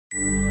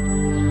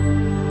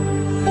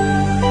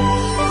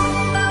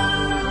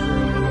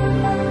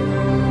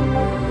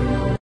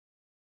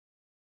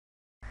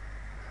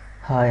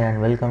Hi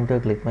and welcome to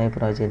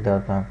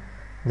clickmyproject.com.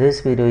 This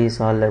video is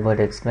all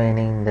about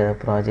explaining the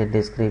project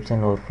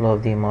description, workflow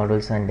of the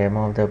modules and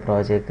demo of the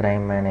project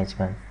crime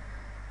management.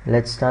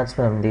 Let's start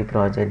from the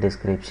project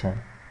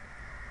description.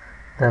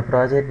 The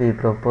project we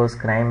propose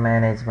crime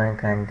management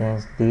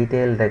contains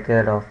detailed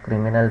record of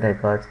criminal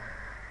records,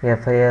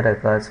 FIR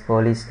records,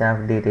 police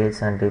staff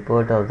details and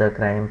report of the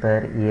crime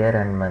per year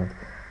and month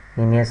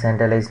in a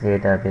centralized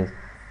database.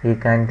 It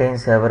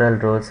contains several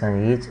roles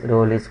and each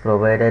role is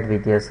provided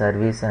with a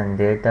service and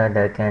data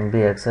that can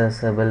be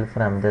accessible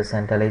from the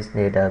centralized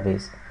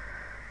database.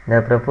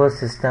 The proposed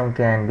system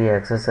can be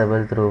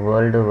accessible through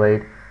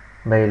worldwide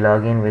by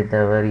login with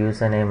our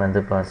username and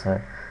the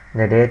password.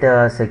 The data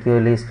are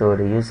securely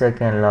stored. User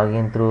can log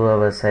in through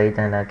our site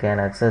and can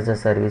access the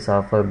service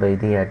offered by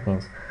the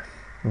admins.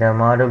 The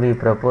model we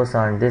propose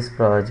on this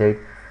project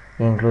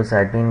includes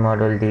admin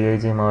model,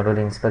 DIG model,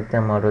 inspector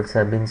model,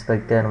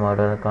 sub-inspector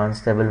model,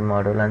 constable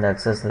model and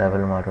access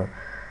level model.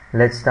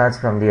 Let's start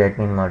from the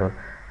admin model.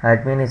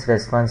 Admin is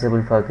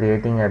responsible for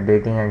creating,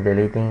 updating and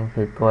deleting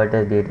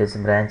headquarters details,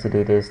 branch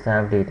details,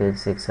 staff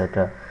details,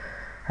 etc.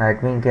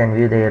 Admin can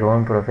view their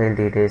own profile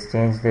details,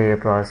 change their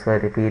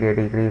password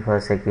periodically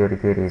for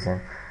security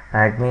reasons.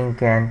 Admin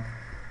can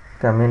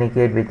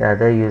communicate with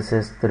other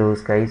users through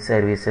Skype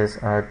services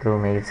or through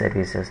mail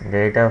services.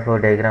 Data flow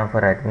diagram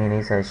for admin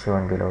is as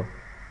shown below.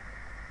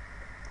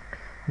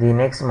 The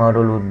next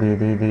module would be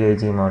the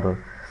DIG module.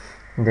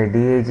 The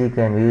DIG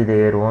can view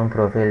their own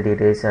profile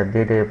details,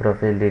 update their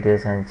profile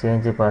details and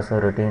change the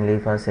password routinely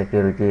for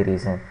security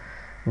reasons.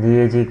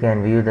 DIG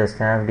can view the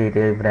staff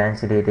detail,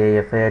 branch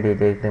detail, FIR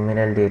detail,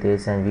 criminal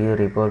details and view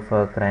report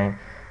for crime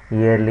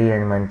yearly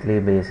and monthly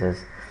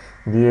basis.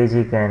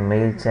 DIG can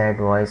mail, chat,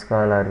 voice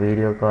call or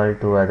video call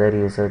to other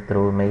users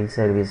through mail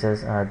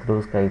services or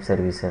through Skype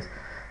services.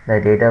 The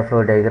data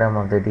flow diagram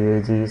of the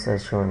DIG is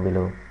as shown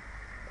below.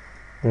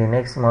 The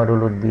next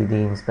module would be the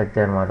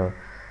inspector model.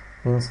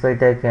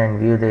 Inspector can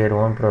view their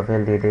own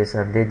profile details,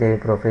 update their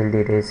profile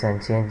details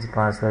and change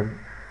password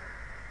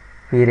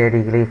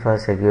periodically for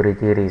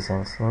security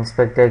reasons.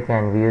 Inspector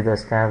can view the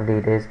staff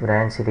details,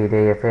 branch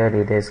detail, FIR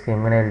details,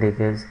 criminal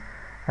details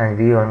and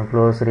view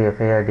unclosed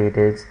FIR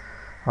details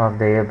of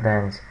their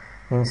branch.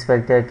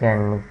 Inspector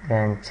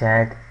can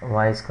chat,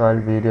 voice call,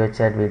 video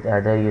chat with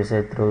other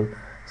users through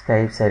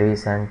Skype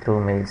service and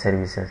through mail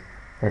services.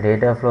 The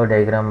data flow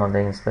diagram of the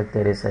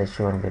inspector is as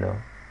shown below.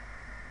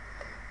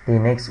 The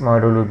next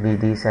module would be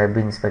the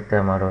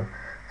sub-inspector model.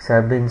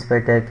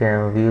 Sub-inspector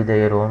can view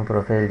their own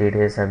profile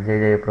details, update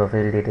their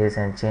profile details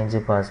and change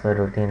the password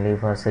routinely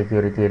for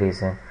security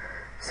reasons.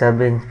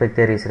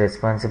 Sub-inspector is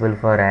responsible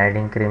for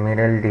adding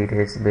criminal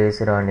details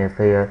based on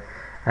FIR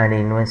and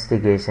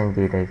investigation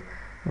details.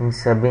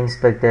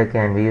 Sub-inspector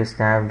can view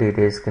staff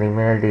details,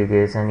 criminal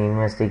details and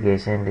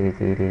investigation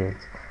details.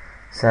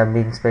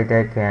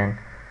 Sub-inspector can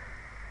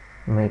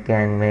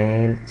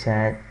mail,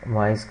 chat,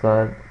 voice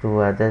call to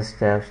other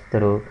staff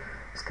through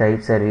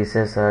Skype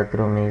services or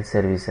through mail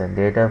services.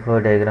 Data flow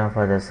diagram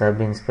for the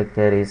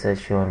sub-inspector is as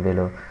shown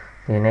below.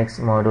 The next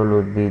module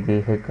would be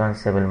the head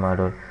constable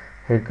model.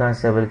 Head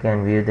constable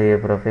can view their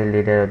profile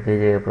data, update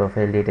their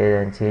profile data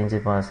and change the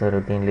password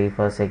routinely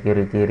for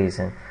security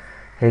reasons.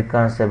 Head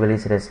constable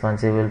is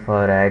responsible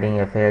for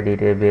adding FIR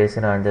data based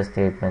on the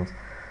statements.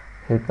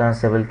 Head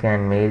constable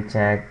can mail,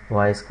 chat,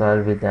 voice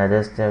call with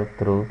other staff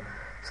through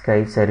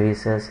Skype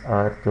services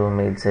or through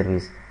mail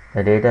service.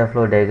 The data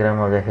flow diagram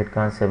of the head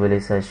constable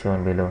is as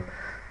shown below.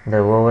 The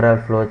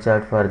overall flow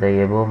chart for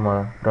the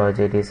above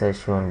project is as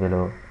shown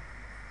below.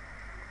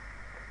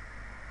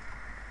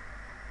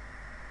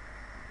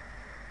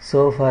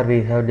 So far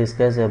we have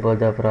discussed about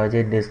the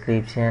project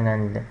description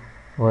and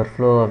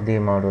workflow of the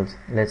modules.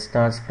 Let's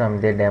start from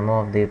the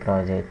demo of the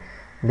project.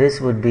 This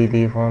would be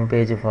the home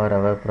page for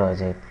our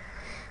project.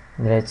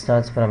 Let's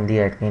start from the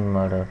admin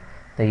model.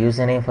 The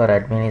username for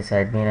admin is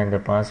admin and the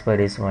password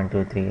is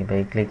 123.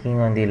 By clicking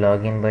on the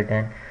login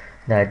button,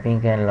 the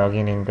admin can log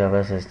in into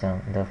our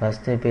system. The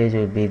first page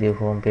would be the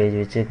home page,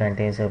 which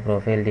contains a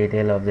profile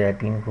detail of the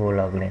admin who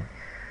logged in.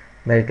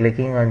 By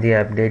clicking on the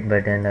update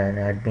button, an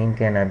admin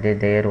can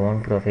update their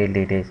own profile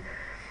details.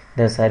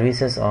 The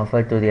services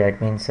offered to the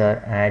admins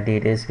are add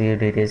details, view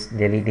details,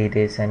 delete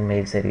details and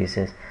mail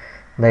services.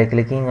 By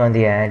clicking on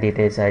the add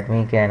details,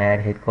 admin can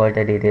add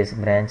headquarter details,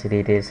 branch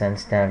details and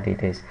staff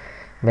details.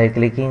 By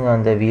clicking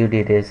on the view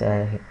details,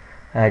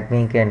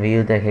 admin can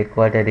view the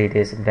headquarter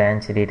details,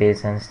 branch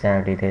details and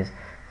staff details.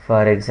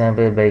 For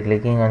example, by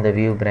clicking on the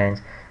view branch,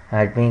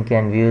 admin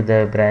can view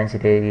the branch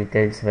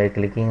details by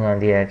clicking on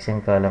the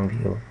action column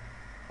view.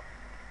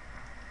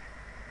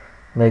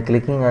 By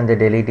clicking on the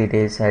delete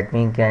details,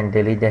 admin can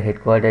delete the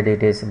headquarter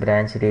details,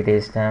 branch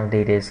details, staff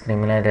details,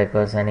 criminal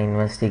records and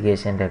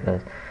investigation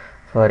records.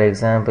 For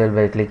example,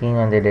 by clicking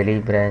on the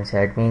delete branch,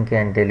 admin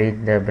can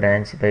delete the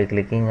branch by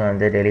clicking on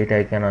the delete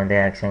icon on the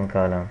action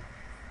column.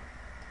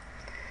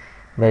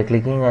 By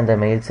clicking on the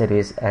mail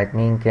service,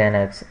 admin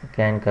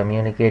can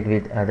communicate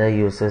with other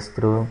users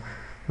through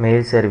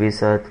mail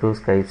service or through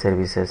Skype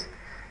services.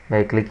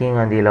 By clicking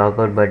on the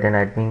logout button,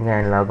 admin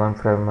can log on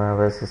from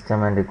our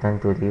system and return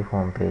to the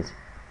home page.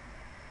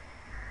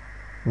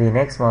 The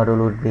next module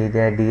would be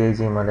the DAG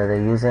model. The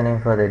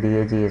username for the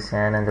DAG is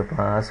Stan and the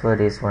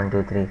password is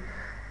 123.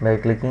 By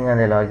clicking on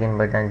the login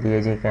button,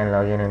 DAG can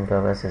log in into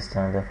our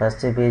system. The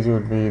first page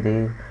would be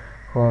the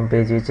home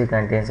page, which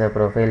contains a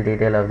profile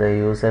detail of the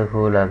user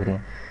who logged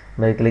in.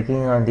 By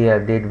clicking on the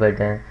update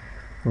button,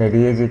 the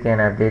DAG can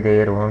update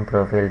their own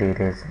profile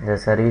details. The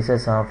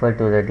services offered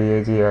to the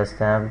DAG are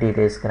staff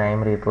details,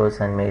 crime reports,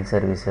 and mail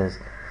services.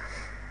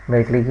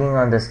 By clicking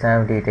on the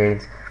staff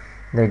details,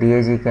 the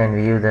DAG can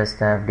view the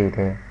staff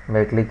detail.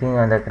 By clicking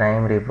on the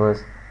crime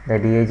reports, the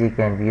DAG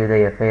can view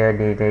the FIR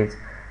details,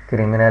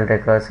 criminal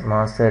records,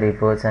 master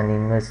reports, and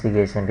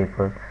investigation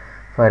reports.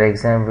 For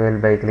example,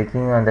 by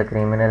clicking on the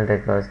criminal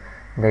records,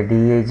 the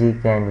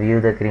DAG can view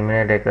the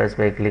criminal records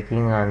by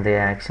clicking on the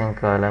action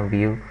column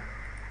view.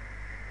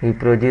 He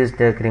produced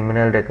the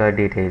criminal record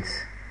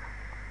details.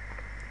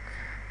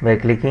 By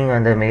clicking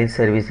on the mail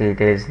service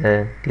details,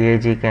 the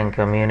DAG can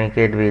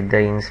communicate with the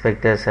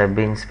inspector,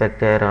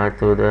 sub-inspector, or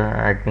to the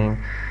admin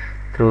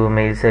through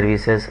mail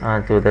services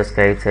or through the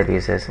Skype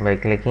services. By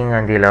clicking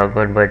on the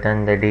logout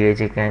button, the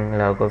DAG can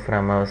log out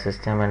from our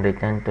system and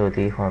return to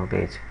the home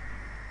page.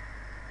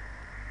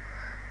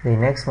 The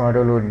next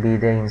module would be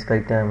the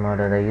inspector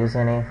model. The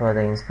username for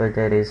the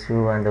inspector is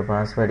Shu and the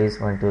password is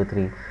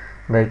 123.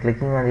 By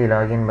clicking on the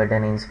login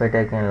button,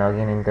 inspector can log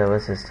in into our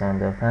system.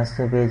 The first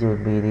page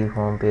would be the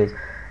home page,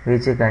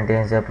 which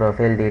contains the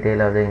profile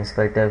detail of the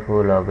inspector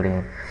who logged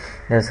in.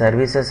 The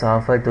services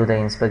offered to the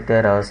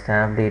inspector are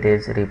staff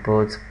details,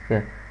 reports,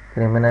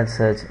 criminal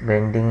search,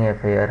 pending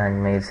FIR,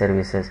 and mail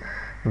services.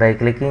 By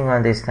clicking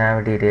on the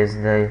staff details,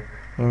 the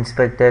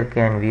inspector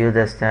can view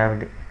the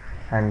staff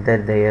under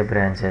their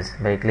branches.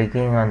 By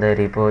clicking on the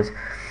reports,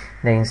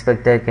 the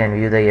inspector can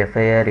view the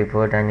FIR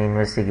report and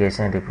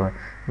investigation report.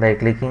 By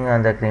clicking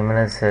on the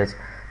criminal search,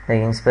 the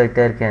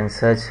inspector can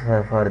search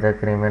for the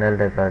criminal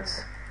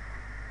records.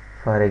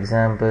 For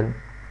example,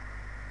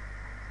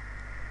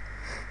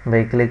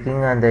 by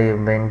clicking on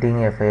the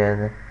pending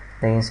FIR,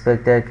 the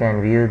inspector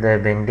can view the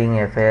pending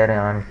FIR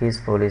on his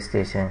police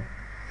station.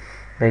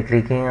 By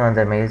clicking on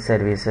the mail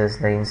services,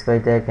 the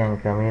inspector can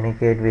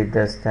communicate with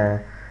the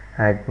staff,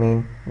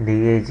 admin,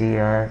 DAG,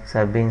 or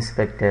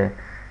sub-inspector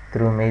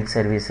through mail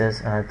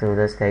services or through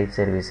the Skype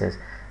services.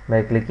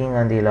 By clicking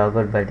on the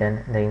logout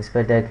button, the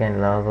inspector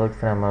can log out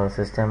from our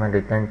system and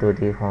return to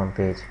the home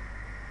page.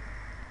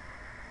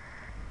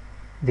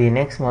 The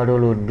next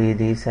module would be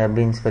the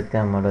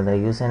sub-inspector model. The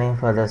username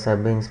for the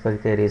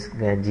sub-inspector is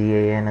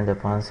GAN and the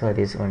password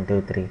is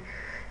 123.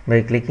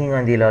 By clicking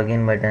on the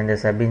login button, the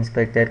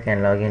sub-inspector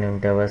can log in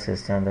into our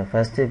system. The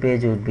first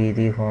page would be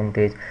the home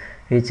page,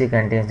 which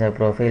contains the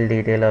profile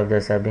detail of the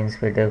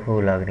sub-inspector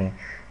who logged in.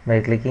 By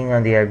clicking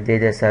on the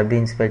update, the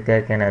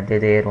sub-inspector can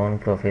update their own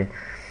profile.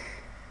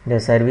 The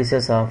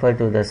services offered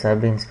to the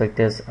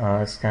sub-inspectors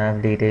are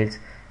staff details,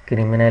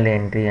 criminal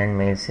entry, and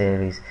mail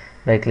service.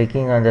 By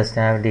clicking on the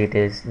staff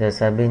details, the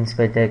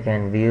sub-inspector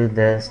can view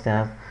the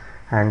staff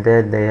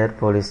under their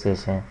police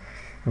station.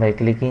 By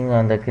clicking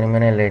on the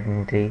criminal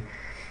entry,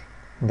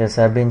 the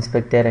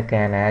sub-inspector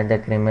can add the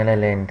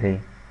criminal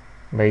entry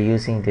by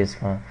using this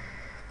form.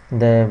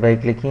 By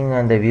clicking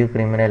on the view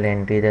criminal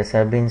entry, the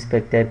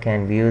sub-inspector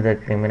can view the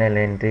criminal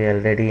entry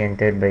already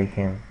entered by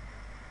him.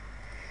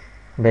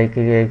 By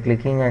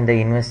clicking on the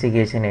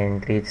investigation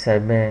entry,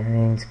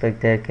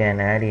 sub-inspector can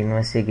add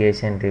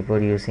investigation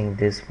report using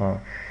this form.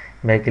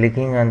 By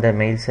clicking on the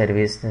mail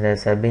service, the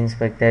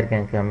sub-inspector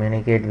can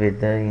communicate with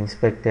the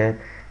inspector,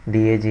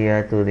 DAG,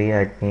 or to the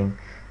admin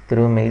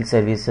through mail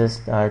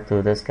services or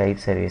through the Skype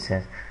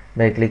services.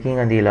 By clicking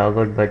on the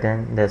logout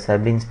button, the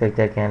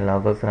sub-inspector can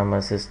log out from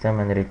a system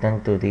and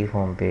return to the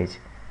home page.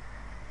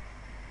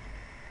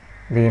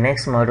 The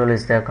next module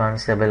is the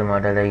Constable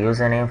Model. The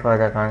username for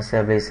the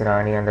Constable is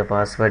Rani and the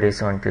password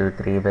is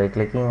 123. By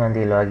clicking on the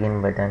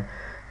login button,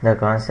 the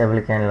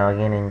Constable can log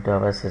in into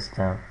our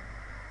system.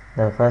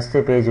 The first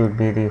page would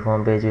be the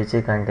home page, which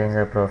contains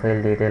the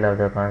profile detail of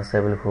the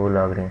Constable who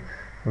logged in.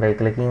 By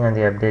clicking on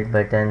the update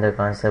button, the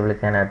Constable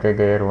can update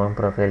their own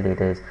profile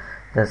details.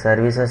 The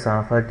services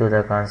offered to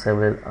the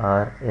Constable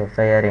are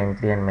FIR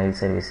entry and mail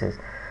services.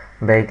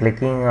 By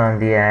clicking on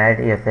the add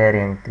FIR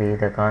entry,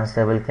 the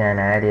Constable can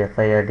add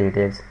FIR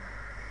details.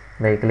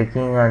 By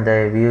clicking on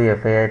the view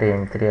FIR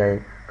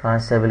entry,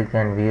 Constable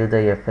can view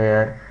the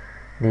FIR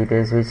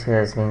details which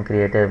has been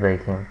created by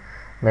him.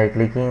 By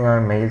clicking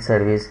on mail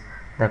service,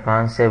 the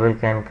Constable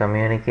can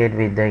communicate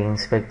with the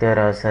inspector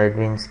or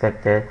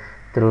sub-inspector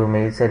through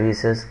mail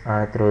services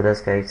or through the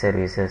Skype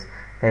services.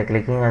 By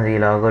clicking on the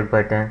logout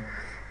button,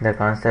 the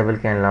Constable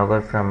can log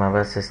out from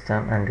our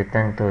system and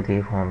return to the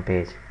home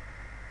page.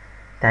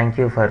 Thank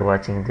you for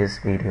watching this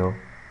video.